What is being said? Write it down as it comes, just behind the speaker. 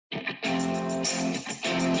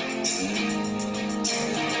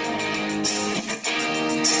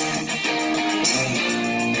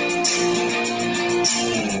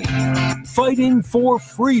Fighting for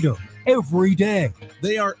freedom every day.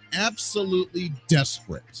 They are absolutely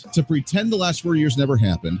desperate to pretend the last 4 years never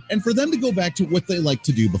happened and for them to go back to what they liked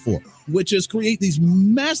to do before, which is create these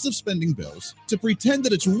massive spending bills to pretend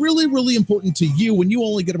that it's really, really important to you when you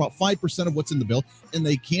only get about 5% of what's in the bill, and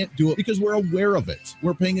they can't do it because we're aware of it.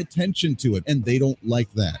 We're paying attention to it, and they don't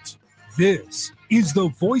like that. This is the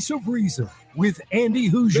Voice of Reason with Andy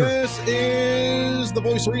Hoosier. This is the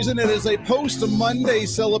Voice of Reason. It is a post-Monday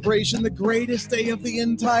celebration, the greatest day of the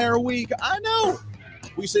entire week. I know.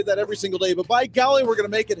 We say that every single day, but by golly, we're going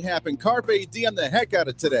to make it happen. Carpe diem the heck out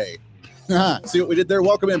of today. See what we did there?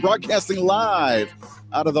 Welcome in, broadcasting live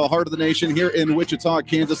out of the heart of the nation here in Wichita,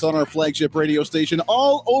 Kansas, on our flagship radio station,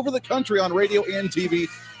 all over the country on radio and TV,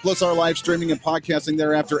 plus our live streaming and podcasting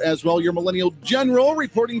thereafter as well. Your Millennial General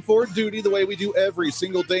reporting for duty the way we do every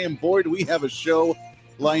single day, and boy, do we have a show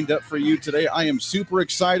lined up for you today. I am super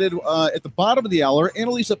excited. At the bottom of the hour,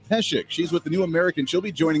 Annalisa Pesek, she's with the New American. She'll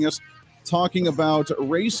be joining us talking about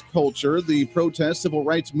race culture, the protest, civil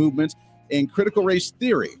rights movement, and critical race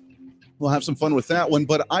theory. We'll have some fun with that one,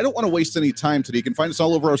 but I don't want to waste any time today. You can find us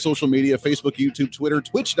all over our social media, Facebook, YouTube, Twitter,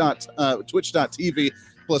 twitch.tv,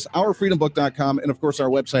 plus ourfreedombook.com, and, of course, our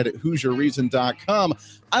website at HoosierReason.com.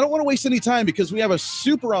 I don't want to waste any time because we have a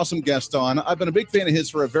super awesome guest on. I've been a big fan of his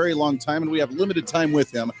for a very long time, and we have limited time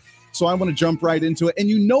with him, so I want to jump right into it. And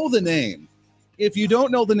you know the name. If you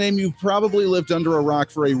don't know the name, you've probably lived under a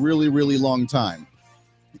rock for a really, really long time.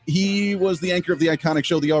 He was the anchor of the iconic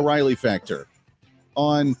show, The O'Reilly Factor,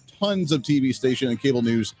 on tons of TV station and cable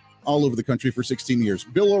news all over the country for 16 years.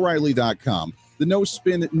 BillO'Reilly.com, the no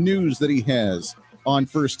spin news that he has on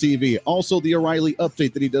First TV, also the O'Reilly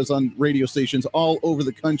update that he does on radio stations all over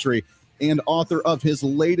the country, and author of his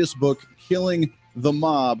latest book, Killing the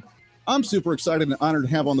Mob. I'm super excited and honored to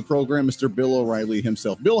have on the program Mr. Bill O'Reilly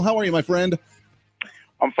himself. Bill, how are you, my friend?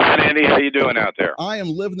 I'm fine, Andy. How you doing out there? I am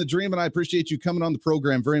living the dream, and I appreciate you coming on the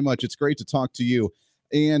program very much. It's great to talk to you.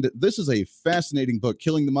 And this is a fascinating book,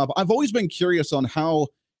 Killing the Mob. I've always been curious on how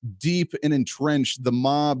deep and entrenched the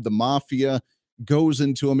mob, the mafia, goes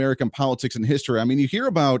into American politics and history. I mean, you hear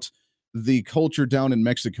about the culture down in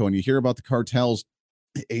Mexico, and you hear about the cartels.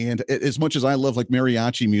 And as much as I love like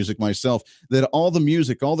mariachi music myself, that all the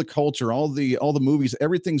music, all the culture, all the movies,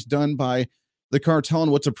 everything's done by the cartel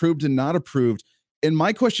and what's approved and not approved. And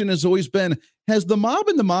my question has always been, has the mob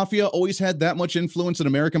and the mafia always had that much influence in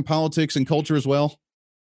American politics and culture as well?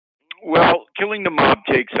 Well, Killing the Mob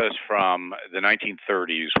takes us from the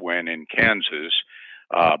 1930s when in Kansas,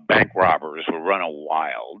 bank robbers were running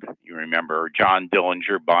wild. You remember John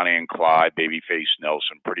Dillinger, Bonnie and Clyde, Babyface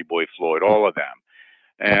Nelson, Pretty Boy Floyd, all of them.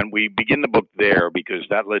 And we begin the book there because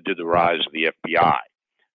that led to the rise of the FBI.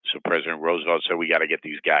 So President Roosevelt said, we got to get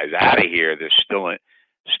these guys out of here. They're still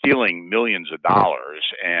stealing millions of dollars.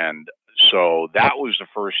 And so that was the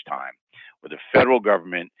first time where the federal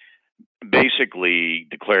government basically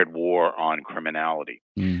declared war on criminality.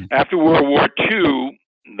 After World War II,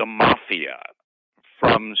 the mafia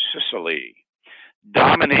from Sicily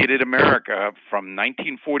dominated America from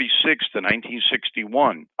 1946 to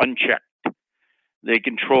 1961, unchecked. They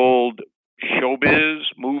controlled showbiz,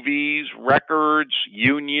 movies, records,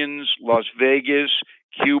 unions, Las Vegas,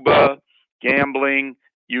 Cuba, gambling,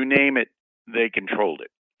 you name it, they controlled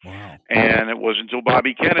it. Wow. And it wasn't until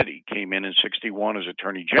Bobby Kennedy came in 61 as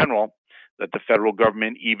Attorney General that the federal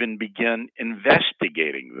government even began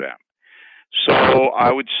investigating them. So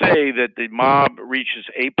I would say that the mob reaches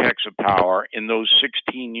apex of power in those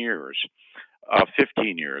 15 years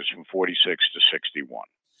from 46 to 61.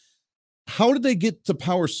 How did they get to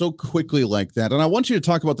power so quickly like that? And I want you to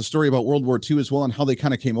talk about the story about World War II as well and how they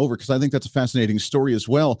kind of came over, because I think that's a fascinating story as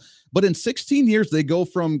well. But in 16 years, they go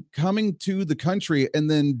from coming to the country and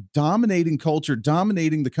then dominating culture,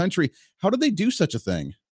 dominating the country. How did they do such a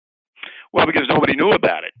thing? Well, because nobody knew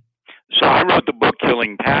about it. So I wrote the book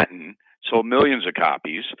Killing Patton, sold millions of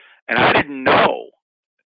copies, and I didn't know,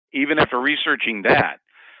 even after researching that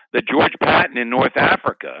George Patton in North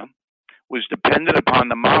Africa was dependent upon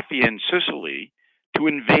the mafia in Sicily to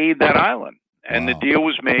invade that island. And Wow. the deal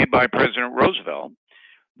was made by President Roosevelt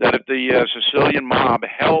that if the Sicilian mob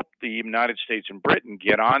helped the United States and Britain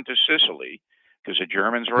get onto Sicily, because the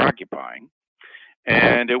Germans were occupying,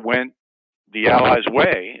 and it went the Allies'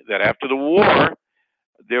 way, that after the war,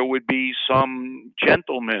 there would be some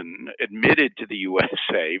gentleman admitted to the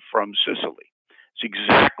USA from Sicily. It's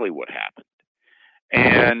exactly what happened.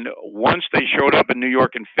 And once they showed up in New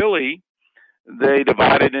York and Philly, they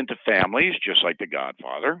divided into families, just like The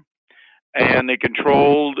Godfather, and they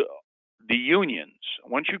controlled the unions.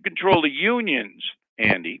 Once you control the unions,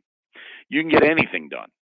 Andy, you can get anything done.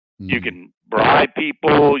 You can bribe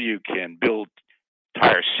people. You can build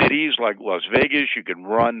entire cities like Las Vegas. You can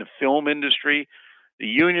run the film industry. The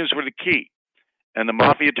unions were the key, and the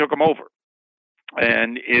mafia took them over.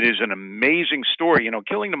 And it is an amazing story. You know,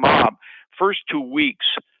 Killing the Mob, first 2 weeks,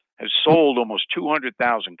 has sold almost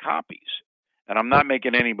 200,000 copies. And I'm not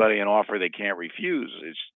making anybody an offer they can't refuse.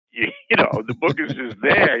 It's, you know, the book is just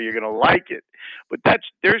there. You're going to like it. But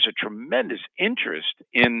there's a tremendous interest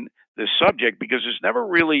in this subject because it's never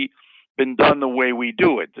really been done the way we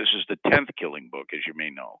do it. This is the 10th Killing book, as you may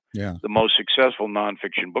know. Yeah. The most successful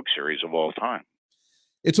nonfiction book series of all time.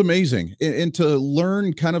 It's amazing. And to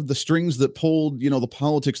learn kind of the strings that pulled, you know, the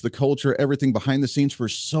politics, the culture, everything behind the scenes for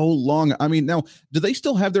so long. I mean, now, do they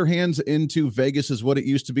still have their hands into Vegas as what it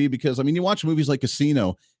used to be? Because, I mean, you watch movies like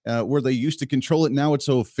Casino, where they used to control it. Now it's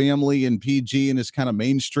so family and PG and it's kind of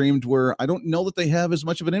mainstreamed where I don't know that they have as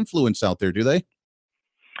much of an influence out there, do they?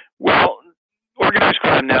 Well, organized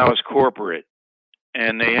crime now is corporate,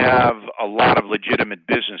 and they have a lot of legitimate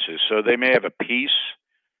businesses. So they may have a piece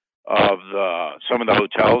of some of the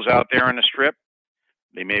hotels out there on the Strip.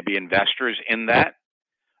 They may be investors in that,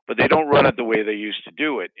 but they don't run it the way they used to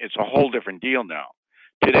do it. It's a whole different deal now.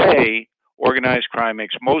 Today, organized crime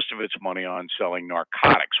makes most of its money on selling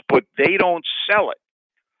narcotics, but they don't sell it.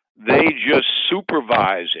 They just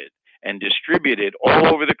supervise it and distribute it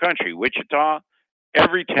all over the country. Wichita,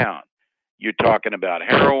 every town. You're talking about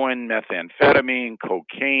heroin, methamphetamine,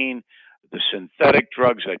 cocaine, the synthetic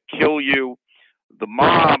drugs that kill you. The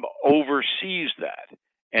mob oversees that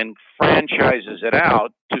and franchises it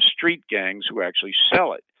out to street gangs who actually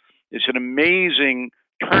sell it. It's an amazing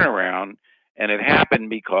turnaround, and it happened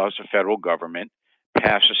because the federal government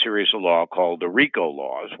passed a series of laws called the RICO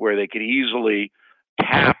laws, where they could easily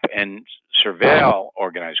tap and surveil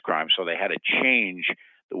organized crime, so they had to change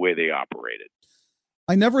the way they operated.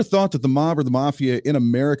 I never thought that the mob or the mafia in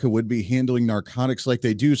America would be handling narcotics like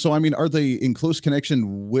they do. So, I mean, are they in close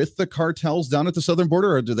connection with the cartels down at the southern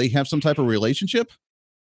border, or do they have some type of relationship?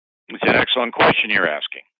 It's an excellent question you're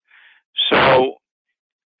asking. So,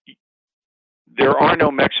 there are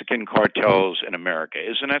no Mexican cartels in America.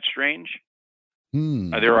 Isn't that strange?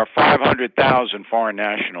 There are 500,000 foreign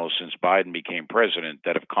nationals since Biden became president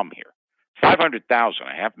that have come here. 500,000,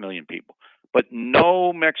 500,000 people. But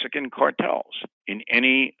no Mexican cartels in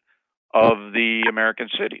any of the American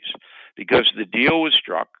cities, because the deal was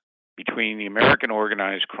struck between the American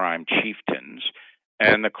organized crime chieftains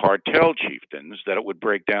and the cartel chieftains that it would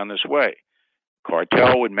break down this way.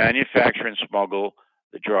 Cartel would manufacture and smuggle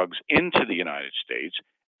the drugs into the United States,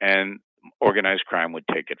 and organized crime would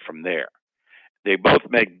take it from there. They both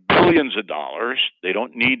make billions of dollars. They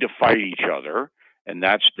don't need to fight each other, and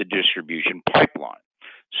that's the distribution pipeline.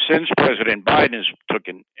 Since President Biden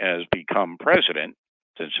has become president,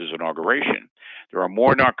 since his inauguration, there are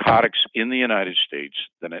more narcotics in the United States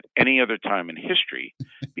than at any other time in history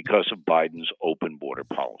because of Biden's open border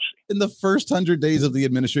policy. In the first 100 days of the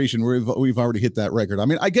administration, we've already hit that record. I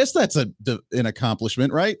mean, I guess that's an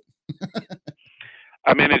accomplishment, right?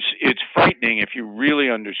 I mean, it's frightening if you really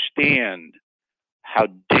understand how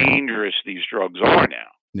dangerous these drugs are now.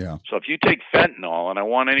 Yeah. So if you take fentanyl, and I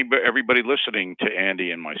want everybody listening to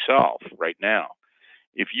Andy and myself right now,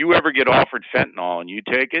 if you ever get offered fentanyl and you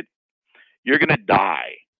take it, you're going to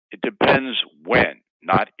die. It depends when,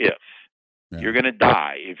 not if. Yeah. You're going to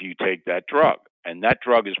die if you take that drug. And that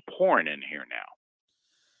drug is pouring in here now.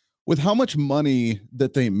 With how much money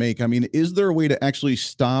that they make, I mean, is there a way to actually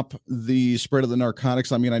stop the spread of the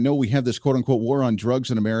narcotics? I mean, I know we have this quote unquote war on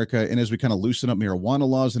drugs in America. And as we kind of loosen up marijuana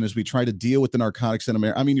laws and as we try to deal with the narcotics in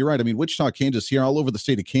America, I mean, you're right. I mean, Wichita, Kansas, here, all over the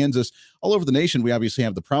state of Kansas, all over the nation, we obviously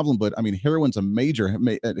have the problem. But I mean, heroin and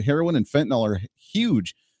fentanyl are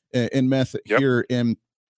huge in meth here in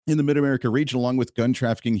the Mid-America region, along with gun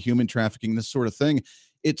trafficking, human trafficking, this sort of thing.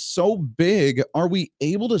 It's so big. Are we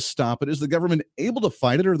able to stop it? Is the government able to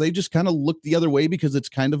fight it, or they just kind of look the other way because it's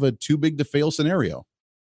kind of a too big to fail scenario?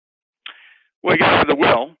 Well, you have the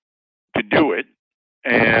will to do it,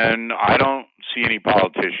 and I don't see any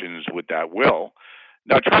politicians with that will.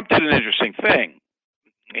 Now, Trump did an interesting thing.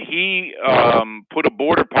 He put a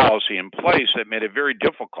border policy in place that made it very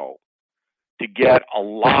difficult to get a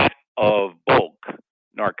lot of bulk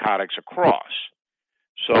narcotics across.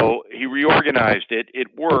 So he reorganized it. It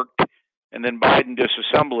worked, and then Biden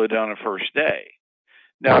disassembled it on the first day.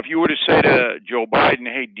 Now, if you were to say to Joe Biden,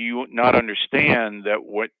 hey, do you not understand that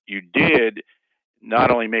what you did,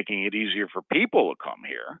 not only making it easier for people to come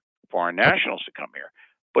here, foreign nationals to come here,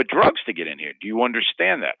 but drugs to get in here. Do you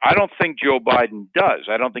understand that? I don't think Joe Biden does.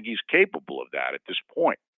 I don't think he's capable of that at this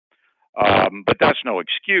point. But that's no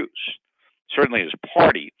excuse. Certainly his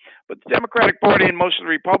party. But the Democratic Party and most of the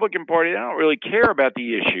Republican Party, they don't really care about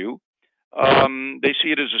the issue. They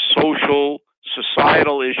see it as a social,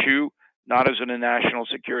 societal issue, not as a national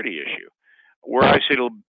security issue, where I see it a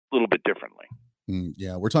little bit differently.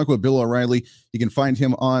 Yeah, we're talking with Bill O'Reilly. You can find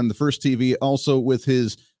him on the First TV, also with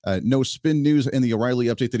his No Spin News and the O'Reilly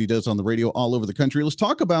update that he does on the radio all over the country. Let's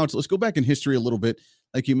go back in history a little bit,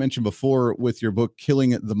 like you mentioned before with your book, Killing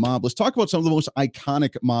the Mob. Let's talk about some of the most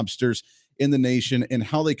iconic mobsters in the nation and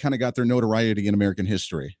how they kind of got their notoriety in American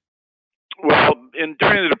history. Well, during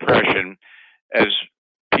the Depression, as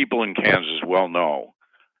people in Kansas well know,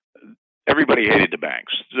 everybody hated the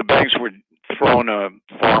banks. The banks were throwing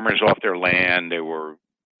farmers off their land. They were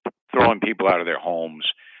throwing people out of their homes,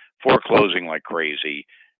 foreclosing like crazy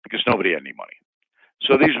because nobody had any money.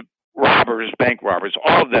 So these robbers, bank robbers,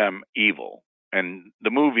 all of them evil, and the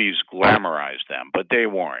movies glamorize them, but they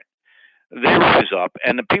weren't. They rise up,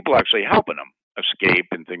 and the people actually helping them escape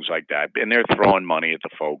and things like that, and they're throwing money at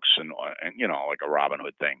the folks and like a Robin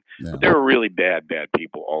Hood thing. Yeah. But they were really bad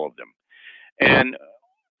people, all of them. And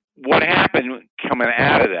what happened coming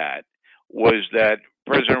out of that was that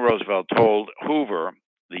President Roosevelt told Hoover,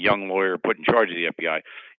 the young lawyer put in charge of the FBI,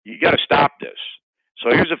 you got to stop this.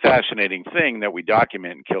 So here's a fascinating thing that we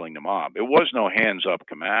document in Killing the Mob. It was no hands up,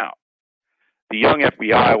 come out. The young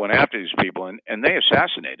FBI went after these people, and they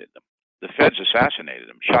assassinated them. The feds assassinated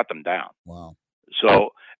them, shot them down. Wow. So,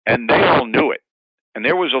 and they all knew it. And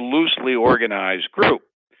there was a loosely organized group,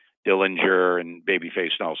 Dillinger and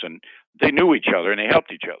Babyface Nelson. They knew each other, and they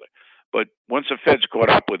helped each other. But once the feds caught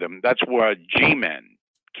up with them, that's where G-men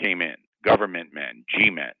came in, government men,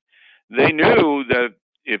 G-men. They knew that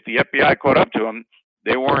if the FBI caught up to them,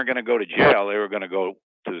 they weren't going to go to jail. They were going to go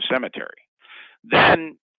to the cemetery.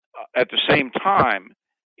 Then, at the same time,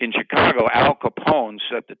 in Chicago, Al Capone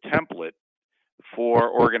set the template for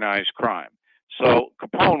organized crime. So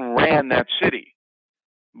Capone ran that city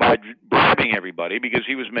by bribing everybody because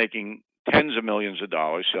he was making tens of millions of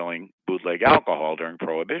dollars selling bootleg alcohol during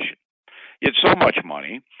Prohibition. He had so much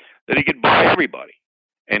money that he could buy everybody,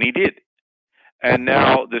 and he did. And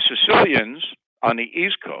now the Sicilians on the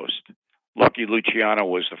East Coast, Lucky Luciano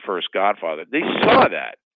was the first godfather, they saw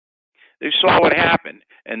that. They saw what happened,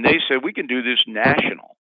 and they said, we can do this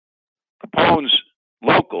national. Capone's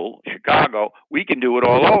local, Chicago, we can do it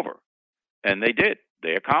all over. And they did.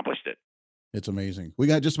 They accomplished it. It's amazing. We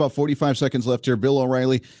got just about 45 seconds left here, Bill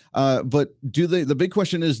O'Reilly. But the big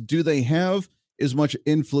question is, do they have as much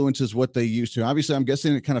influence as what they used to? Obviously, I'm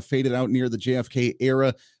guessing it kind of faded out near the JFK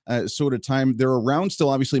era sort of time. They're around still,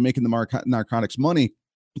 obviously, making the narcotics money.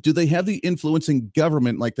 Do they have the influence in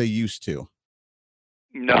government like they used to?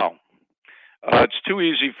 No. It's too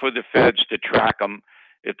easy for the feds to track them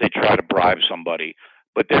if they try to bribe somebody.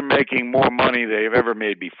 But they're making more money they've ever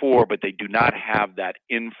made before, but they do not have that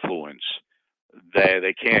influence.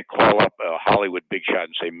 They can't call up a Hollywood big shot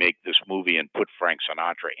and say, make this movie and put Frank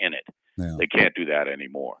Sinatra in it. Yeah. They can't do that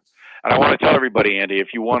anymore. And I want to tell everybody, Andy, if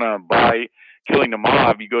you want to buy Killing the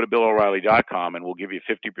Mob, you go to BillO'Reilly.com and we'll give you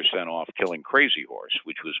 50% off Killing Crazy Horse,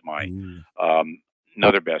 which was my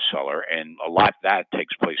another bestseller, and a lot that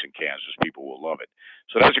takes place in Kansas. People will love it.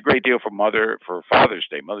 So that's a great deal for Father's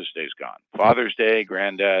Day. Mother's Day's gone. Father's Day,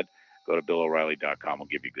 Granddad, go to BillO'Reilly.com. We'll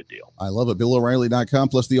give you a good deal. I love it. BillO'Reilly.com,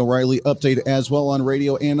 plus the O'Reilly update as well on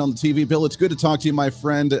radio and on the TV. Bill, it's good to talk to you, my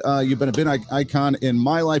friend. You've been a big icon in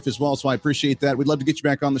my life as well, so I appreciate that. We'd love to get you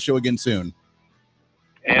back on the show again soon.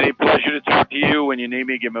 Andy, pleasure to talk to you. When you need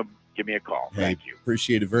me, give me a call. Thank you.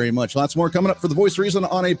 Appreciate it very much. Lots more coming up for The Voice of Reason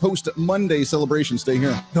on a post-Monday celebration. Stay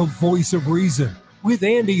here. The Voice of Reason with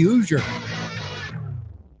Andy Hoosier.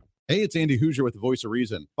 Hey, it's Andy Hoosier with The Voice of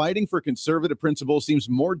Reason. Fighting for conservative principles seems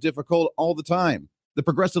more difficult all the time. The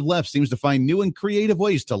progressive left seems to find new and creative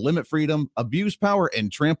ways to limit freedom, abuse power, and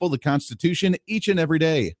trample the Constitution each and every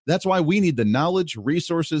day. That's why we need the knowledge,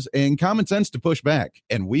 resources, and common sense to push back,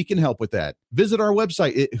 and we can help with that. Visit our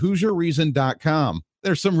website at HoosierReason.com.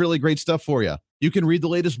 There's some really great stuff for you. You can read the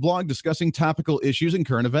latest blog discussing topical issues and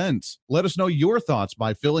current events. Let us know your thoughts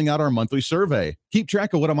by filling out our monthly survey. Keep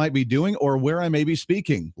track of what I might be doing or where I may be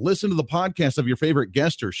speaking. Listen to the podcast of your favorite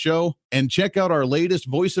guest or show, and check out our latest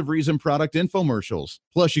Voice of Reason product infomercials.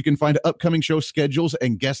 Plus, you can find upcoming show schedules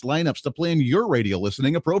and guest lineups to plan your radio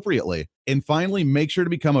listening appropriately. And finally, make sure to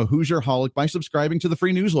become a Hoosier-holic by subscribing to the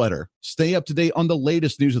free newsletter. Stay up to date on the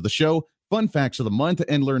latest news of the show, fun facts of the month,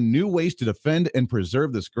 and learn new ways to defend and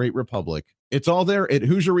preserve this great republic. It's all there at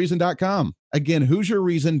HoosierReason.com. Again,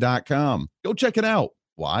 HoosierReason.com. Go check it out.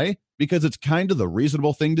 Why? because it's kind of the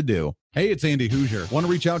reasonable thing to do. Hey, it's Andy Hoosier. Want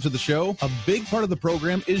to reach out to the show? A big part of the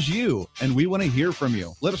program is you, and we want to hear from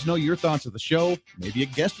you. Let us know your thoughts of the show, maybe a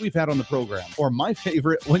guest we've had on the program, or my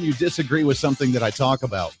favorite, when you disagree with something that I talk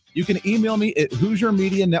about. You can email me at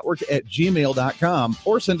HoosierMediaNetwork@gmail.com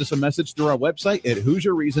or send us a message through our website at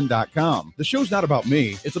HoosierReason.com. The show's not about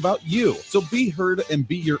me, it's about you. So be heard and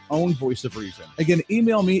be your own voice of reason. Again,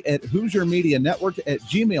 email me at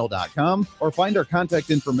HoosierMediaNetwork@gmail.com or find our contact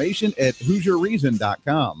information at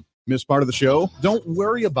HoosierReason.com. Miss part of the show? Don't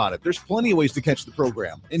worry about it. There's plenty of ways to catch the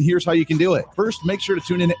program, and here's how you can do it. First, make sure to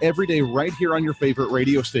tune in every day right here on your favorite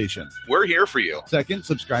radio station. We're here for you. Second,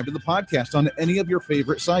 subscribe to the podcast on any of your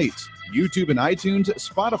favorite sites. YouTube and iTunes,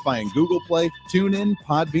 Spotify and Google Play, TuneIn,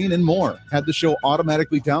 Podbean, and more. Have the show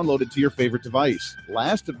automatically downloaded to your favorite device.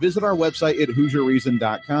 Last, visit our website at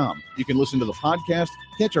HoosierReason.com. You can listen to the podcast,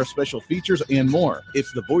 catch our special features, and more.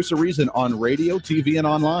 It's the voice of reason on radio, TV, and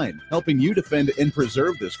online, helping you defend and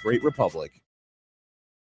preserve this great republic.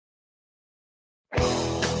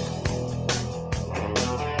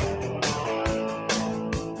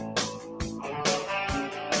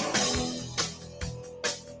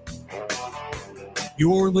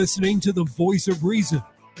 You're listening to the Voice of Reason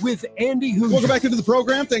with Andy Hoosier. Welcome back into the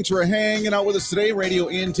program. Thanks for hanging out with us today. Radio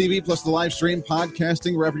and TV, plus the live stream,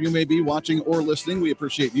 podcasting, wherever you may be watching or listening. We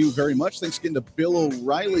appreciate you very much. Thanks again to Bill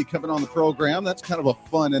O'Reilly coming on the program. That's kind of a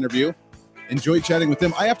fun interview. Enjoyed chatting with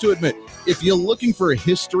him. I have to admit, if you're looking for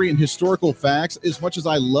history and historical facts, as much as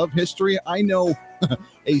I love history, I know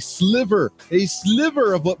a sliver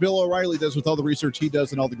of what Bill O'Reilly does with all the research he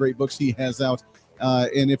does and all the great books he has out.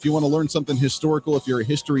 And if you want to learn something historical, if you're a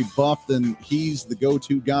history buff, then he's the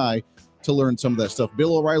go-to guy to learn some of that stuff.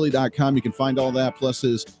 BillO'Reilly.com. You can find all that, plus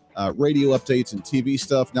his radio updates and TV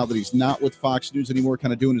stuff now that he's not with Fox News anymore,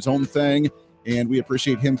 kind of doing his own thing. And we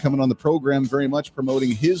appreciate him coming on the program very much,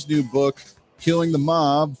 promoting his new book, Killing the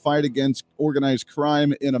Mob, Fight Against Organized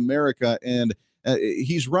Crime in America. And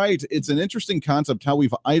he's right. It's an interesting concept how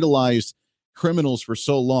we've idolized criminals for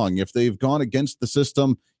so long. If they've gone against the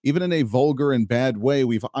system, even in a vulgar and bad way,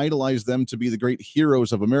 we've idolized them to be the great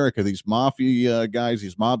heroes of America. These mafia guys,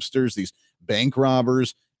 these mobsters, these bank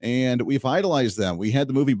robbers, and we've idolized them. We had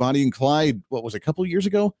the movie Bonnie and Clyde, what was it, a couple of years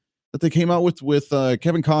ago that they came out with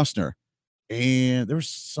Kevin Costner. And there was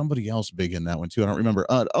somebody else big in that one too. I don't remember.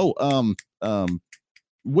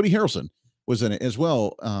 Woody Harrelson was in it as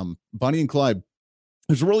well. Bonnie and Clyde. It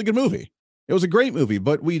was a really good movie. It was a great movie,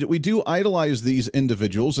 but we do idolize these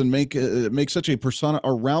individuals and make such a persona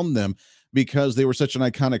around them because they were such an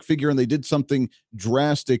iconic figure and they did something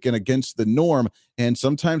drastic and against the norm. And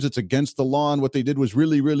sometimes it's against the law and what they did was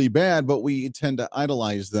really, really bad, but we tend to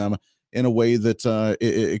idolize them in a way that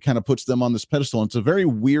it kind of puts them on this pedestal. And it's a very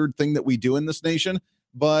weird thing that we do in this nation,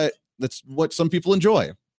 but that's what some people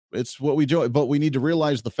enjoy. It's what we do, but we need to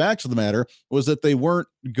realize the facts of the matter was that they weren't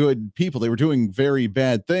good people. They were doing very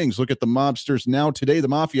bad things. Look at the mobsters now today, the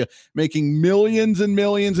mafia making millions and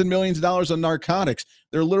millions and millions of dollars on narcotics.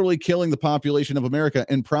 They're literally killing the population of America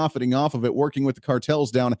and profiting off of it, working with the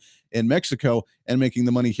cartels down in Mexico and making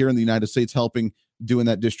the money here in the United States, helping doing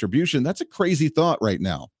that distribution. That's a crazy thought right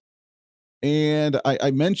now. And I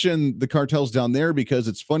mentioned the cartels down there because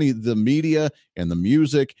it's funny, the media and the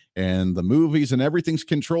music and the movies and everything's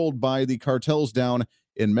controlled by the cartels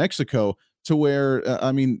in Mexico to where,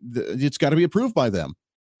 it's got to be approved by them.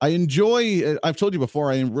 I've told you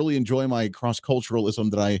before, I really enjoy my cross-culturalism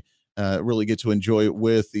that I really get to enjoy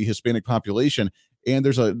with the Hispanic population. And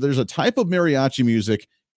there's a type of mariachi music,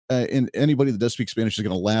 and anybody that does speak Spanish is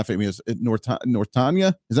going to laugh at me. Is it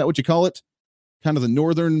Norteña? Is that what you call it? Kind of the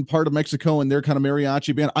northern part of Mexico and their kind of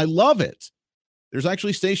mariachi band. I love it. There's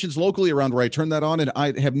actually stations locally around where I turn that on and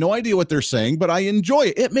I have no idea what they're saying, but I enjoy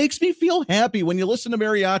it. It makes me feel happy when you listen to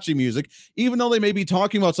mariachi music, even though they may be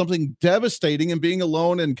talking about something devastating and being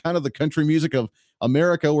alone and kind of the country music of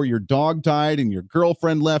America where your dog died and your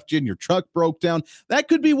girlfriend left you and your truck broke down. That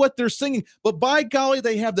could be what they're singing, but by golly,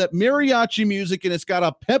 they have that mariachi music and it's got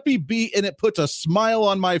a peppy beat and it puts a smile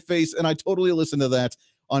on my face and I totally listen to that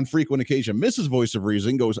on frequent occasion. Mrs. Voice of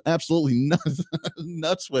Reason goes absolutely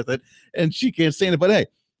nuts with it, and she can't stand it. But hey,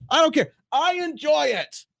 I don't care. I enjoy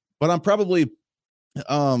it. But I'm probably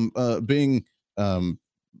being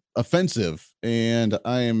offensive, and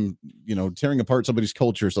I am, tearing apart somebody's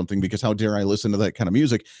culture or something, because how dare I listen to that kind of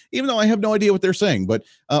music, even though I have no idea what they're saying. But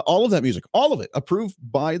all of that music, all of it, approved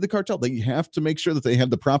by the cartel. They have to make sure that they have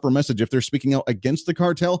the proper message. If they're speaking out against the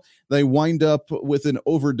cartel, they wind up with an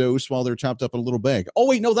overdose while they're chopped up in a little bag. Oh,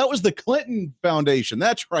 wait, no, that was the Clinton Foundation.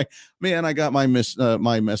 That's right. Man, I got my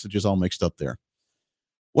messages all mixed up there.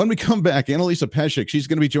 When we come back, Annalisa Pesek, she's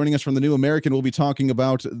going to be joining us from the New American. We'll be talking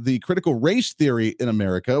about the critical race theory in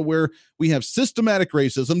America, where we have systematic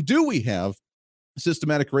racism. Do we have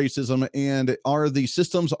systematic racism? And are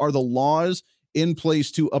the laws in place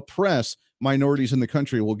to oppress minorities in the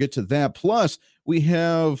country? We'll get to that. Plus, we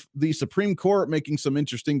have the Supreme Court making some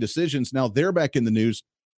interesting decisions. Now they're back in the news.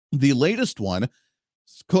 The latest one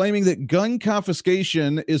claiming that gun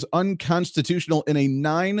confiscation is unconstitutional in a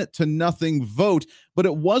 9-0 vote, but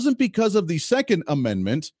it wasn't because of the Second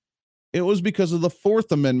Amendment. It was because of the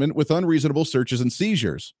Fourth Amendment with unreasonable searches and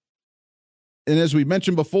seizures. And as we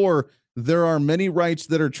mentioned before, there are many rights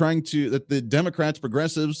that the Democrats,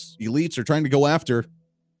 progressives, elites are trying to go after.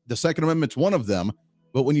 The Second Amendment's one of them.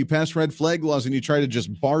 But when you pass red flag laws and you try to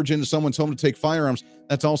just barge into someone's home to take firearms,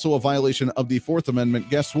 that's also a violation of the Fourth Amendment.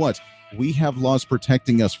 Guess what? We have laws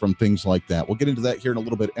protecting us from things like that. We'll get into that here in a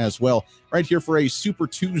little bit as well. Right here for a Super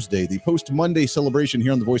Tuesday, the post-Monday celebration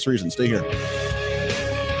here on The Voice of Reason. Stay here.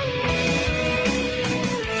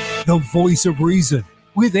 The Voice of Reason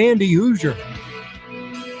with Andy Hoosier.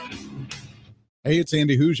 Hey, it's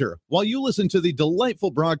Andy Hoosier. While you listen to the delightful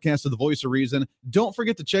broadcast of The Voice of Reason, don't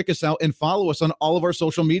forget to check us out and follow us on all of our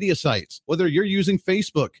social media sites. Whether you're using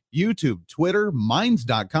Facebook, YouTube, Twitter,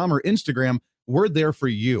 Minds.com, or Instagram, we're there for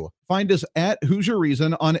you. Find us at Hoosier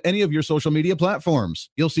Reason on any of your social media platforms.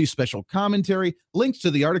 You'll see special commentary, links to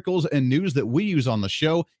the articles and news that we use on the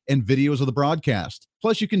show, and videos of the broadcast.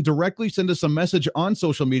 Plus, you can directly send us a message on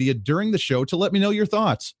social media during the show to let me know your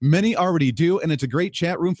thoughts. Many already do, and it's a great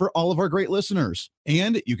chat room for all of our great listeners.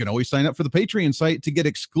 And you can always sign up for the Patreon site to get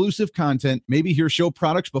exclusive content, maybe hear show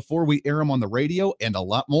products before we air them on the radio, and a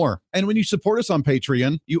lot more. And when you support us on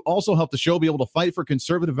Patreon, you also help the show be able to fight for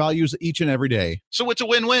conservative values each and every day. So it's a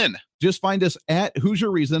win-win. Just find us at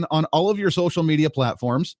Hoosier Reason on all of your social media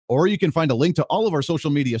platforms, or you can find a link to all of our social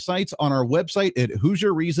media sites on our website at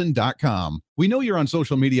HoosierReason.com. We know you're on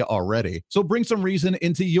social media already, so bring some reason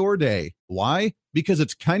into your day. Why? Because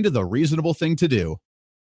it's kind of the reasonable thing to do.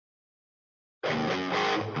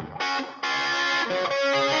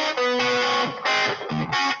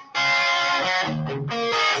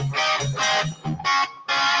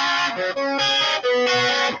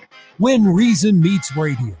 When Reason Meets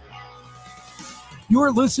Radio.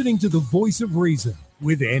 You're listening to The Voice of Reason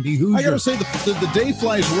with Andy Hoosier. I got to say, the day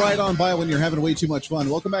flies right on by when you're having way too much fun.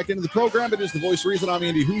 Welcome back into the program. It is The Voice of Reason. I'm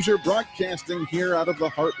Andy Hoosier, broadcasting here out of the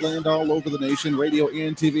heartland all over the nation, radio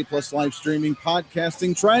and TV, plus live streaming,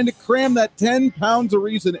 podcasting, trying to cram that 10 pounds of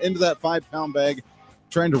reason into that 5-pound bag,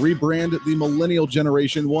 trying to rebrand the millennial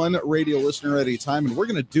generation, one radio listener at a time. And we're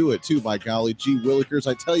going to do it, too, by golly. Gee Willikers,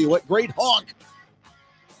 I tell you what, great honk.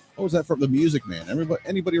 What was that from? The Music Man?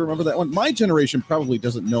 Anybody remember that one? My generation probably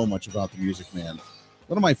doesn't know much about The Music Man.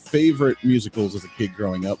 One of my favorite musicals as a kid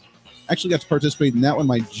growing up. Actually got to participate in that one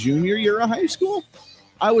my junior year of high school.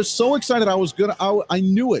 I was so excited. I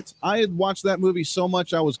knew it. I had watched that movie so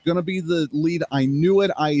much. I was going to be the lead. I knew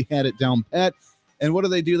it. I had it down pat. And what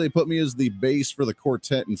do? They put me as the bass for the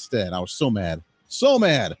quartet instead. I was so mad. So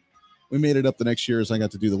mad. We made it up the next year as I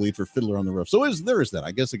got to do the lead for Fiddler on the Roof. So there is that.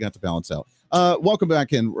 I guess it got to balance out. Welcome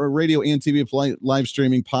back in. Radio and TV, live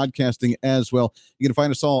streaming, podcasting as well. You can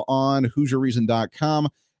find us all on HoosierReason.com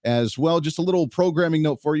as well. Just a little programming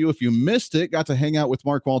note for you. If you missed it, got to hang out with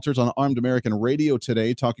Mark Walters on Armed American Radio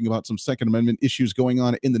today, talking about some Second Amendment issues going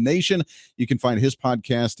on in the nation. You can find his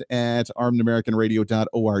podcast at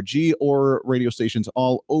armedamericanradio.org or radio stations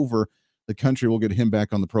all over the country. We'll get him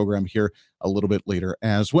back on the program here a little bit later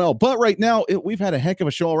as well. But right now, we've had a heck of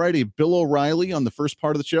a show already. Bill O'Reilly on the first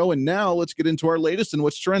part of the show. And now let's get into our latest and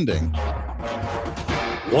what's trending.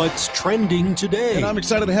 What's trending today? And I'm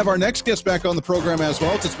excited to have our next guest back on the program as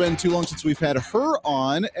well. It's been too long since we've had her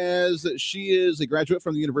on, as she is a graduate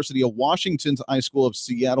from the University of Washington's High School of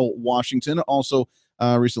Seattle, Washington. Also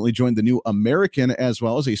recently joined the New American as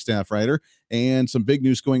well as a staff writer, and some big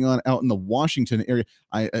news going on out in the Washington area.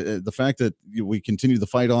 The fact that we continue the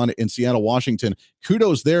fight on in Seattle, Washington,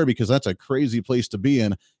 kudos there, because that's a crazy place to be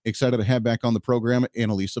in. Excited to have back on the program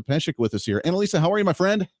Annalisa Pesek with us here. Annalisa, how are you, my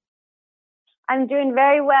friend? I'm doing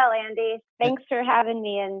very well, Andy. Thanks for having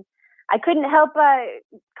me. And I couldn't help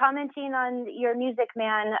commenting on your Music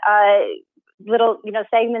Man little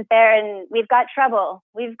segment there. And we've got trouble.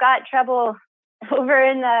 We've got trouble over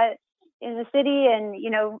in the city and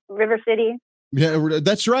River City. Yeah,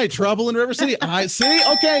 that's right. Trouble in River City. I see.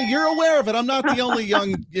 Okay, you're aware of it. I'm not the only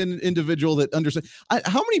young individual that understands.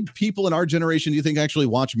 How many people in our generation do you think actually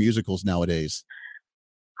watch musicals nowadays?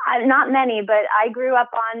 Not many, but I grew up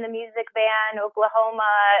on the Music Van, Oklahoma,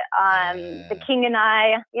 The King and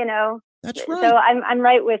I. That's right. So I'm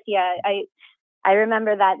right with you. I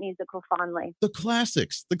remember that musical fondly. The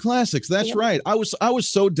classics. That's right. I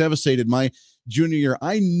was so devastated my junior year.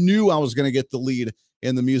 I knew I was going to get the lead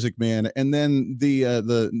in The Music Man, and then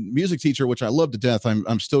the music teacher, which I love to death,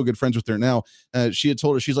 I'm still good friends with her now. She had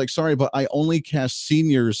told her, she's like, sorry, but I only cast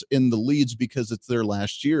seniors in the leads because it's their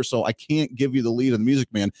last year, so I can't give you the lead in The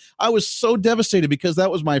Music Man. I was so devastated because that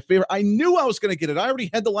was my favorite. I knew I was going to get it. I already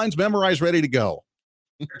had the lines memorized, ready to go.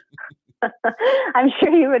 I'm sure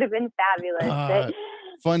you would have been fabulous.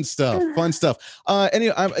 Fun stuff.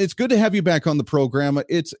 Anyway, it's good to have you back on the program.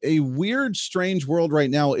 It's a weird, strange world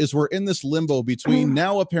right now as we're in this limbo between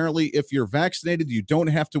now, apparently, if you're vaccinated, you don't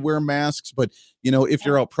have to wear masks. But, if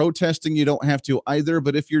you're out protesting, you don't have to either.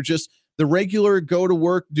 But if you're just the regular go to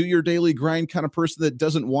work, do your daily grind kind of person that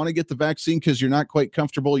doesn't want to get the vaccine because you're not quite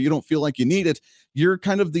comfortable, you don't feel like you need it, you're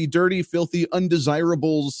kind of the dirty, filthy,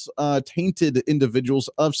 undesirables, tainted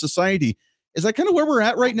individuals of society. Is that kind of where we're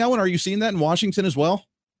at right now? And are you seeing that in Washington as well?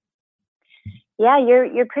 Yeah,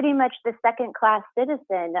 you're pretty much the second-class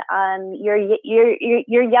citizen.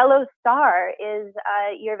 Your yellow star is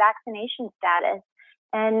your vaccination status,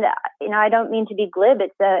 and I don't mean to be glib.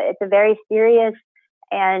 It's a very serious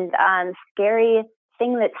and scary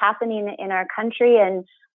thing that's happening in our country, and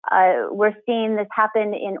we're seeing this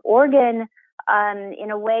happen in Oregon in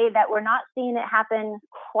a way that we're not seeing it happen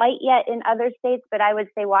quite yet in other states. But I would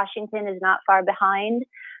say Washington is not far behind.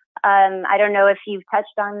 I don't know if you've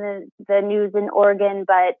touched on the news in Oregon,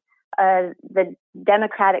 but the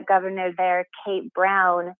Democratic governor there, Kate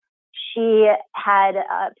Brown, she had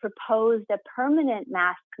proposed a permanent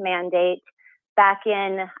mask mandate back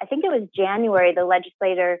in, I think it was January. The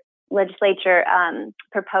legislature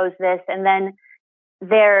proposed this, and then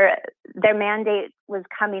their mandate was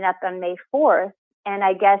coming up on May 4th. And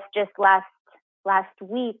I guess just last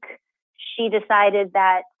week, she decided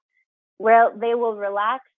that, well, they will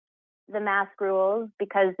relax the mask rules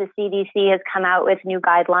because the CDC has come out with new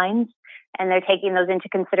guidelines and they're taking those into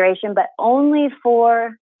consideration, but only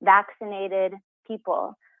for vaccinated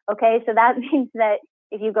people. Okay, so that means that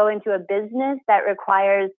if you go into a business that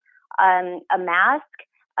requires a mask,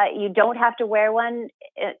 you don't have to wear one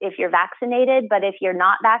if you're vaccinated, but if you're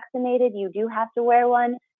not vaccinated, you do have to wear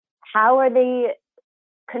one. How are they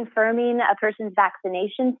confirming a person's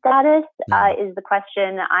vaccination status is the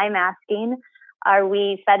question I'm asking. Are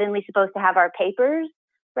we suddenly supposed to have our papers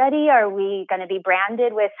ready? Are we going to be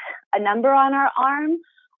branded with a number on our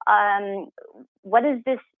arm? What is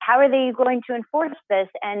this? How are they going to enforce this?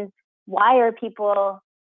 And why are people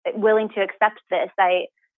willing to accept this? I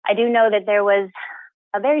do know that there was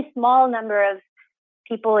a very small number of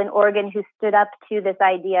people in Oregon who stood up to this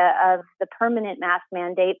idea of the permanent mask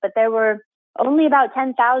mandate, but there were only about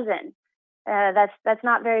 10,000. That's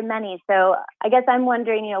not very many. So I guess I'm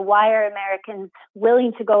wondering, why are Americans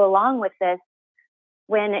willing to go along with this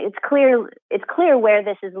when it's clear where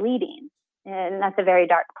this is leading? And that's a very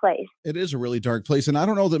dark place. It is a really dark place. And I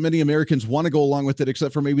don't know that many Americans want to go along with it,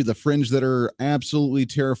 except for maybe the fringe that are absolutely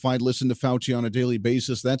terrified, listen to Fauci on a daily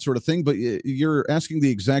basis, that sort of thing. But you're asking the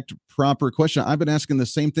exact proper question. I've been asking the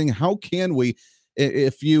same thing. How can we,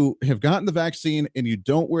 if you have gotten the vaccine and you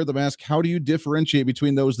don't wear the mask, how do you differentiate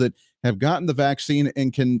between those that have gotten the vaccine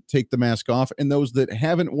and can take the mask off and those that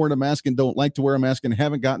haven't worn a mask and don't like to wear a mask and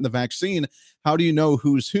haven't gotten the vaccine? How do you know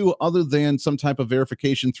who's who other than some type of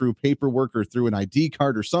verification through paperwork or through an ID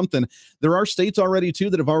card or something? There are states already, too,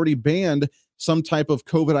 that have already banned some type of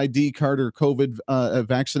COVID ID card or COVID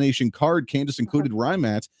vaccination card, Candace included, where I'm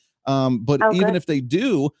at. But even if they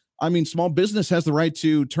do, I mean, small business has the right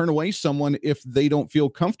to turn away someone if they don't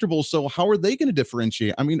feel comfortable. So how are they going to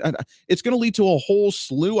differentiate? I mean, it's going to lead to a whole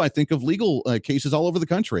slew, I think, of legal cases all over the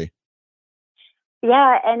country.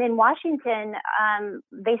 Yeah, and in Washington,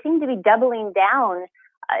 they seem to be doubling down.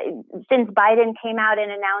 Since Biden came out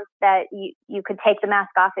and announced that you could take the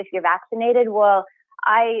mask off if you're vaccinated. Well,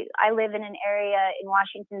 I live in an area in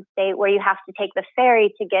Washington state where you have to take the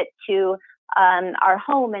ferry to get to our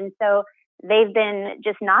home. And so they've been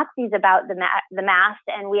just Nazis about the mask.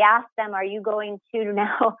 And we asked them, are you going to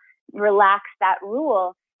now relax that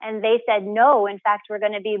rule? And they said, no, in fact, we're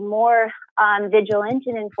going to be more vigilant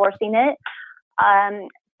in enforcing it.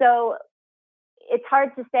 So it's hard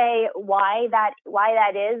to say why that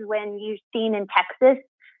is when you've seen in Texas.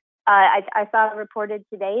 I saw reported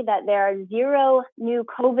today that there are 0 new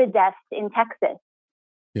COVID deaths in Texas.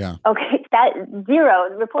 Yeah. Okay, that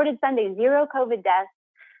 0 reported Sunday, 0 COVID deaths.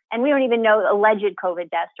 And we don't even know alleged COVID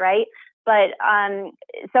deaths, right? But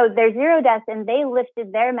so there's 0 deaths, and they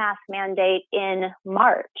lifted their mask mandate in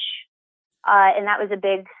March, and that was a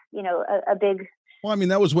big. Well, I mean,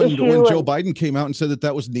 that was when Joe Biden came out and said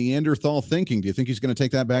that was Neanderthal thinking. Do you think he's going to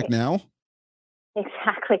take that back now?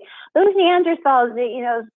 Exactly. Those Neanderthals,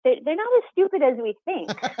 they're not as stupid as we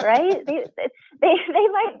think, right? they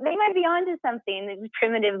might be onto something. These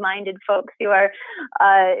primitive-minded folks who are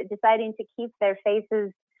deciding to keep their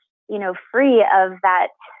faces, free of that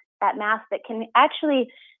mass that can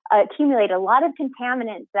actually accumulate a lot of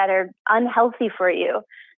contaminants that are unhealthy for you.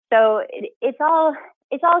 So it's all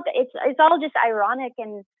just ironic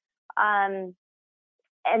I'm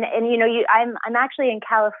actually in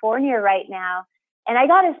California right now, and I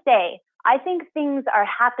gotta say, I think things are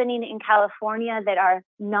happening in California that are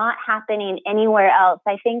not happening anywhere else.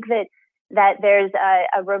 I think that there's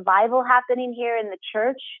a revival happening here in the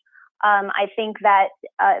church. I think that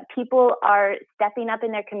people are stepping up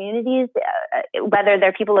in their communities, whether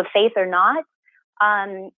they're people of faith or not.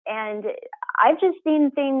 And I've just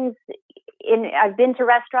seen things I've been to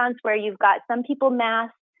restaurants where you've got some people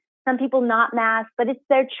masked, some people not masked, but it's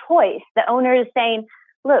their choice. The owner is saying,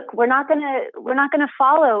 look, we're not gonna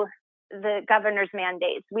follow the governor's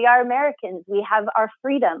mandates. We are Americans. We have our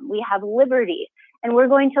freedom. We have liberty, and we're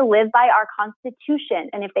going to live by our Constitution.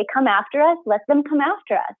 And if they come after us, let them come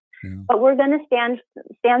after us. Yeah. But we're going to stand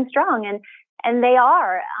strong, and they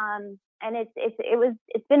are. And it's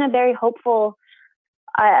been a very hopeful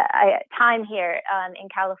time here in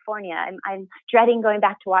California. I'm dreading going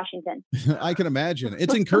back to Washington. I can imagine.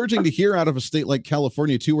 It's encouraging to hear out of a state like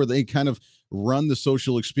California too, where they kind of run the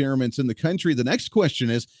social experiments in the country. The next question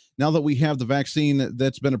is, now that we have the vaccine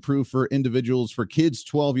that's been approved for individuals, for kids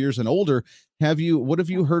 12 years and older, what have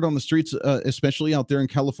you heard on the streets, especially out there in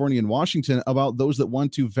California and Washington, about those that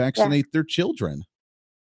want to vaccinate their children?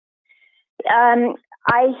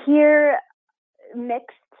 I hear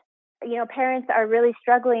mixed. Parents are really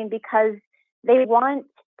struggling because they want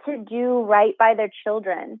to do right by their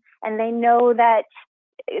children, and they know that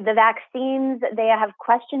the vaccines, they have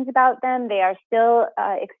questions about them. They are still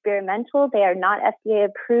experimental. They are not FDA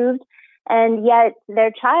approved. And yet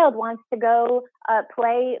their child wants to go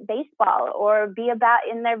play baseball or be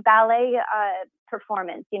in their ballet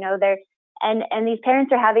performance. And these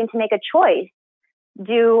parents are having to make a choice.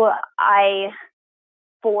 Do I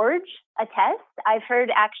forge a test? I've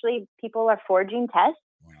heard actually people are forging tests.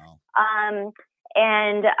 Wow.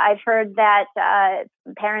 And I've heard that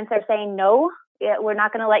parents are saying, no, we're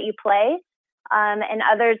not going to let you play. And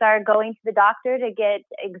others are going to the doctor to get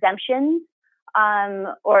exemptions.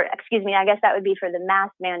 I guess that would be for the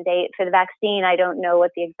mask mandate. For the vaccine, I don't know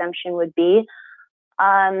what the exemption would be.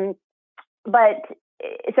 But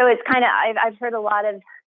so it's kind of, I've heard a lot of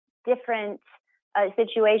different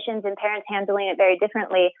situations and parents handling it very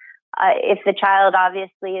differently. If the child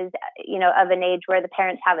obviously is, of an age where the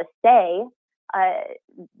parents have a say,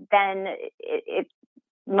 then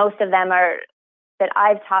most of them that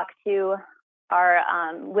I've talked to are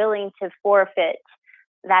willing to forfeit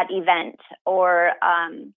that event,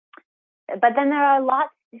 but then there are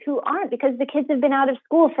lots who aren't, because the kids have been out of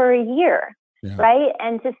school for a year, right?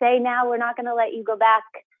 And to say now we're not going to let you go back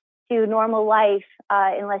to normal life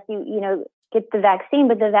unless you get the vaccine.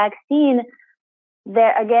 But the vaccine,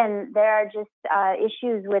 there are just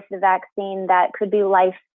issues with the vaccine that could be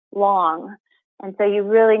lifelong, and so you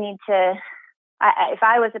really need to. If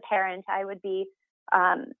I was a parent, I would be,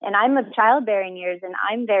 and I'm of childbearing years, and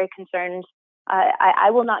I'm very concerned.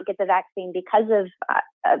 I will not get the vaccine because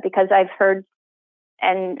I've heard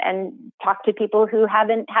and talked to people who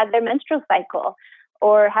haven't had their menstrual cycle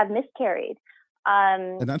or have miscarried.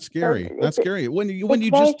 And that's scary. That's scary when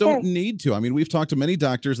you just don't need to. I mean, we've talked to many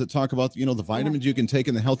doctors that talk about, the vitamins you can take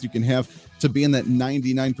and the health you can have to be in that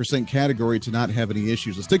 99% category to not have any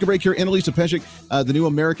issues. Let's take a break here. Annalisa Pesek, the New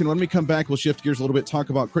American. When we come back, we'll shift gears a little bit, talk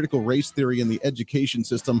about critical race theory in the education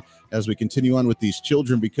system as we continue on with these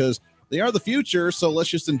children, because they are the future. So let's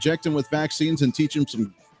just inject them with vaccines and teach them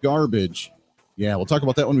some garbage. Yeah, we'll talk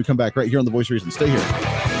about that when we come back right here on The Voice of Reason. Stay here.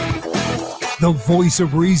 The Voice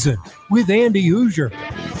of Reason with Andy Hoosier.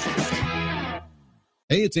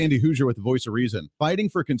 Hey, it's Andy Hoosier with The Voice of Reason. Fighting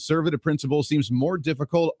for conservative principles seems more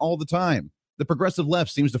difficult all the time. The progressive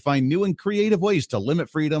left seems to find new and creative ways to limit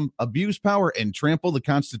freedom, abuse power, and trample the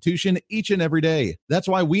Constitution each and every day. That's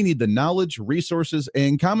why we need the knowledge, resources,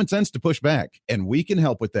 and common sense to push back, and we can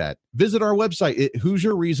help with that. Visit our website at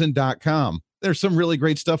HoosierReason.com. There's some really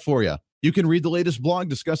great stuff for you. You can read the latest blog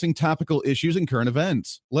discussing topical issues and current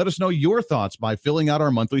events. Let us know your thoughts by filling out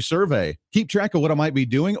our monthly survey. Keep track of what I might be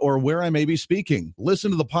doing or where I may be speaking.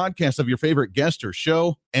 Listen to the podcast of your favorite guest or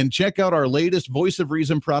show, and check out our latest Voice of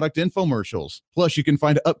Reason product infomercials. Plus, you can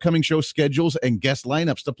find upcoming show schedules and guest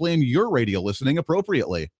lineups to plan your radio listening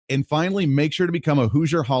appropriately. And finally, make sure to become a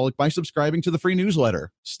Hoosier-holic by subscribing to the free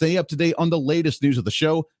newsletter. Stay up to date on the latest news of the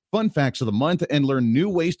show, fun facts of the month, and learn new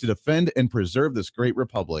ways to defend and preserve this great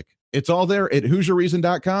republic. It's all there at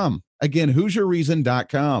HoosierReason.com. Again,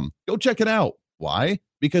 HoosierReason.com. Go check it out. Why?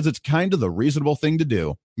 Because it's kind of the reasonable thing to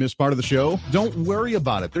do. Miss part of the show? Don't worry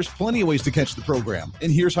about it. There's plenty of ways to catch the program, and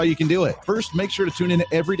here's how you can do it. First, make sure to tune in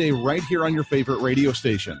every day right here on your favorite radio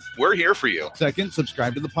station. We're here for you. Second,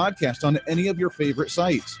 subscribe to the podcast on any of your favorite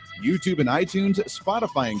sites. YouTube and iTunes,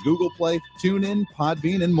 Spotify and Google Play, TuneIn,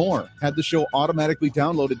 Podbean, and more. Have the show automatically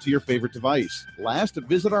downloaded to your favorite device. Last,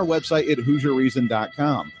 visit our website at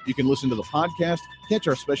HoosierReason.com. You can listen to the podcast, catch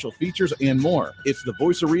our special features, and more. It's the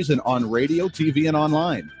voice of reason on radio, TV, and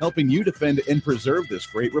online, helping you defend and preserve this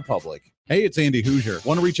great republic. Hey, it's Andy Hoosier.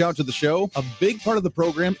 Want to reach out to the show? A big part of the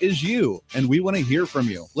program is you, and we want to hear from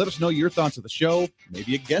you. Let us know your thoughts of the show,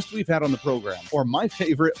 maybe a guest we've had on the program, or my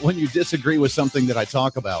favorite, when you disagree with something that I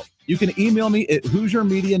talk about. You can email me at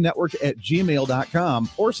HoosierMediaNetwork@gmail.com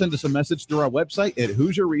or send us a message through our website at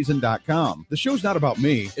HoosierReason.com. The show's not about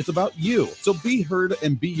me, it's about you. So be heard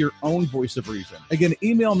and be your own voice of reason. Again,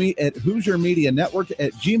 email me at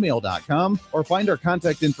HoosierMediaNetwork@gmail.com or find our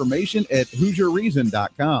contact information at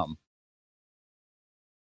HoosierReason.com.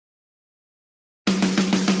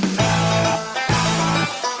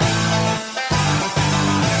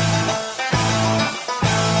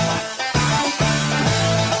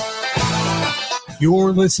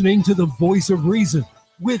 You're listening to the Voice of Reason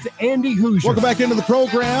with Andy Hoosier. Welcome back into the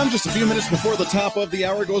program. Just a few minutes before the top of the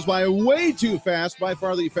hour. Goes by way too fast. By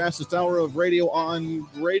far the fastest hour of radio on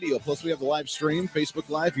radio. Plus, we have the live stream, Facebook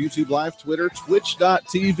Live, YouTube Live, Twitter,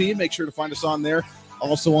 Twitch.tv. Make sure to find us on there.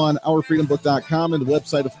 Also on OurFreedomBook.com and the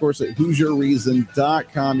website, of course, at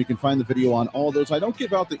HoosierReason.com. You can find the video on all those. I don't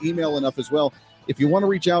give out the email enough as well. If you want to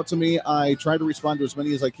reach out to me, I try to respond to as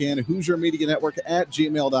many as I can.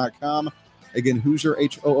 HoosierMediaNetwork@gmail.com. Again, Hoosier,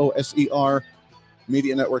 HOOSER,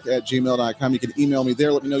 Media Network @gmail.com. You can email me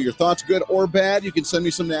there. Let me know your thoughts, good or bad. You can send me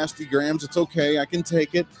some nasty grams. It's okay. I can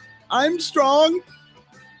take it. I'm strong.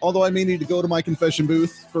 Although I may need to go to my confession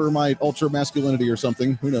booth for my ultra masculinity or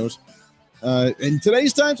something. Who knows? In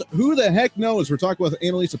today's times, who the heck knows? We're talking with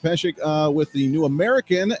Annalisa Pesek with the New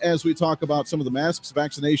American as we talk about some of the masks,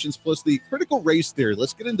 vaccinations, plus the critical race theory.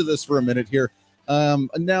 Let's get into this for a minute here.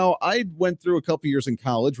 Now, I went through a couple years in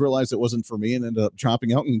college, realized it wasn't for me, and ended up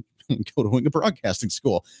dropping out and going to broadcasting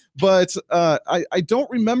school. But I don't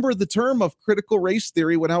remember the term of critical race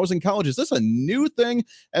theory when I was in college. Is this a new thing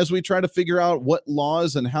as we try to figure out what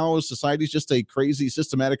laws and how society is just a crazy,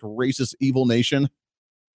 systematic, racist, evil nation?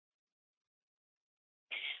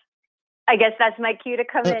 I guess that's my cue to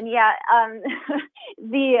come in. Yeah.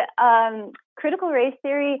 The critical race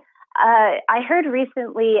theory, I heard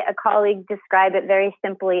recently a colleague describe it very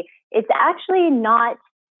simply. It's actually not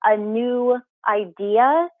a new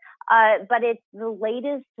idea, but it's the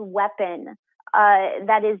latest weapon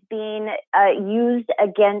that is being used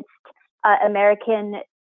against American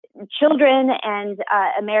children and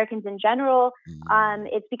Americans in general.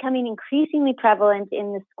 It's becoming increasingly prevalent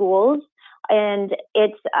in the schools. And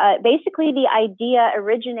it's basically the idea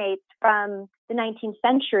originates from the 19th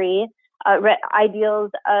century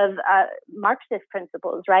ideals of Marxist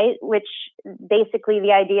principles, right? Which basically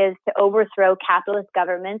the idea is to overthrow capitalist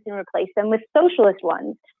governments and replace them with socialist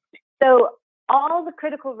ones. So all the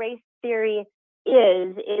critical race theory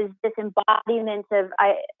is this embodiment of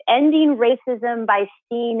ending racism by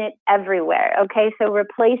seeing it everywhere. Okay, so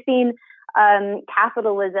replacing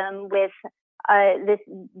capitalism with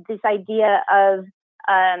this idea of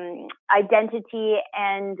identity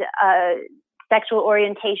and sexual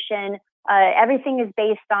orientation. Everything is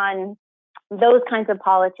based on those kinds of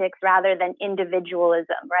politics rather than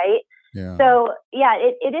individualism, right? Yeah. So yeah,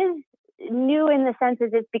 it is new in the sense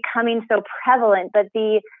that it's becoming so prevalent, but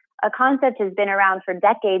the concept has been around for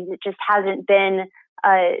decades. It just hasn't been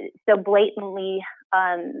so blatantly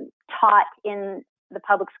taught in the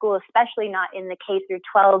public school, especially not in the K through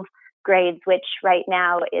 12 grades, which right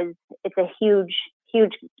now it's a huge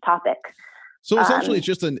topic. So essentially,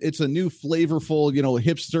 it's a new flavorful,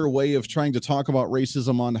 hipster way of trying to talk about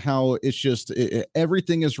racism on how it's just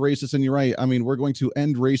everything is racist. And you're right. I mean, we're going to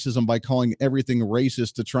end racism by calling everything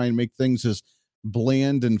racist to try and make things as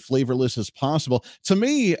bland and flavorless as possible. To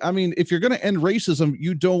me, I mean, if you're going to end racism,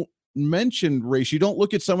 you don't mention race. You don't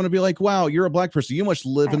look at someone and be like, wow, you're a black person, you must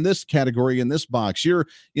live in this category, in this box. You're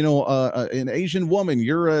an Asian woman,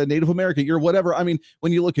 you're a Native American, you're whatever. I mean,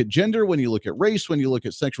 when you look at gender, when you look at race, when you look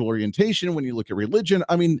at sexual orientation, when you look at religion,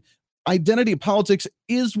 I mean, identity politics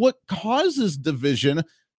is what causes division,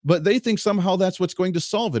 but they think somehow that's what's going to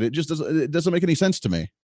solve it. It doesn't make any sense to me.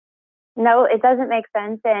 No, it doesn't make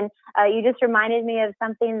sense. And you just reminded me of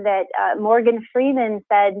something that Morgan Freeman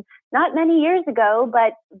said not many years ago,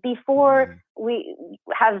 but before we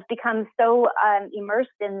have become so immersed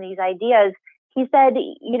in these ideas, he said,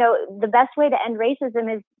 the best way to end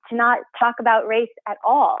racism is to not talk about race at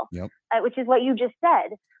all, which is what you just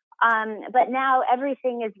said. But now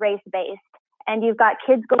everything is race-based. And you've got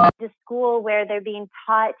kids going to school where they're being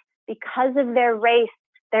taught because of their race,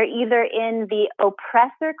 they're either in the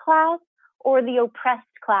oppressor class or the oppressed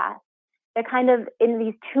class. They're kind of in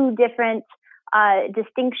these two different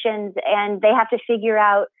distinctions, and they have to figure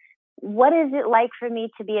out, what is it like for me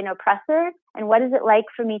to be an oppressor and what is it like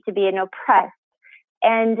for me to be an oppressed?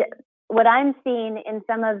 And what I'm seeing in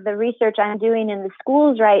some of the research I'm doing in the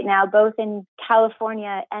schools right now, both in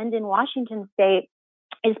California and in Washington state,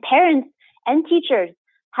 is parents and teachers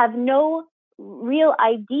have no real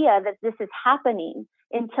idea that this is happening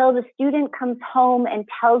until the student comes home and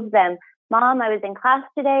tells them, Mom, I was in class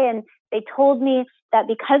today and they told me that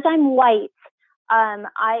because I'm white,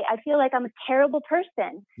 I feel like I'm a terrible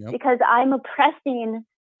person because I'm oppressing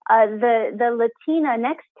the Latina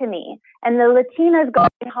next to me. And the Latina's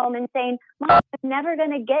going home and saying, Mom, I'm never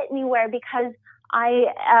going to get anywhere because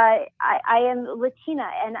I am Latina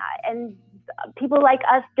and people like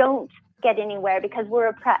us don't get anywhere because we're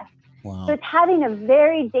oppressed. Wow. So it's having a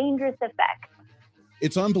very dangerous effect.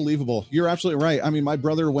 It's unbelievable. You're absolutely right. I mean, my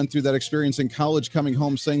brother went through that experience in college, coming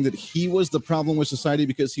home saying that he was the problem with society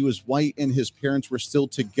because he was white and his parents were still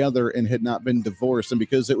together and had not been divorced. And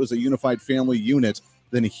because it was a unified family unit,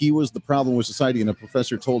 then he was the problem with society. And a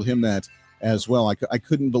professor told him that as well. I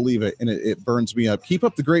couldn't believe it. And it burns me up. Keep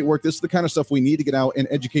up the great work. This is the kind of stuff we need to get out and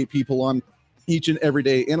educate people on each and every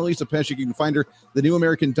day. Annalisa Pesek, you can find her,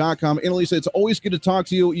 thenewamerican.com. Annalisa, it's always good to talk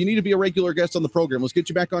to you. You need to be a regular guest on the program. Let's get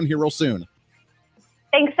you back on here real soon.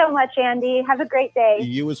 Thanks so much, Andy. Have a great day.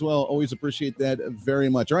 You as well. Always appreciate that very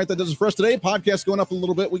much. All right, that does it for us today. Podcast going up a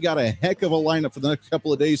little bit. We got a heck of a lineup for the next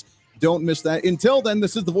couple of days. Don't miss that. Until then,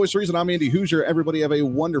 this is The Voice of Reason. I'm Andy Hoosier. Everybody have a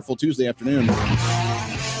wonderful Tuesday afternoon.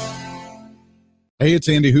 Hey, it's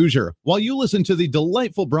Andy Hoosier. While you listen to the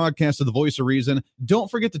delightful broadcast of The Voice of Reason,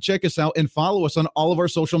 don't forget to check us out and follow us on all of our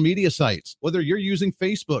social media sites. Whether you're using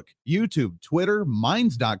Facebook, YouTube, Twitter,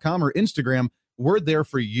 Minds.com, or Instagram, we're there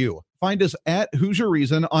for you. Find us at Hoosier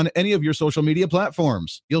Reason on any of your social media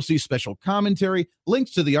platforms. You'll see special commentary,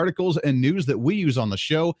 links to the articles and news that we use on the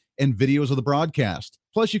show, and videos of the broadcast.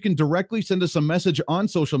 Plus, you can directly send us a message on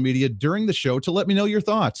social media during the show to let me know your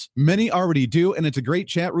thoughts. Many already do, and it's a great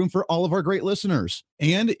chat room for all of our great listeners.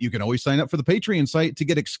 And you can always sign up for the Patreon site to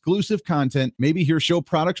get exclusive content, maybe hear show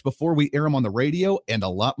products before we air them on the radio, and a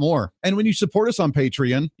lot more. And when you support us on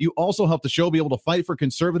Patreon, you also help the show be able to fight for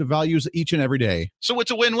conservative values each and every day. So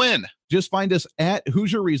it's a win-win. Just find us at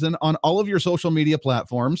Hoosier Reason on all of your social media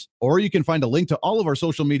platforms, or you can find a link to all of our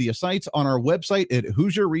social media sites on our website at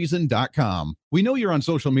HoosierReason.com. We know you're on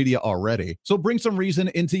social media already, so bring some reason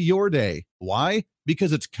into your day. Why?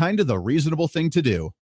 Because it's kind of the reasonable thing to do.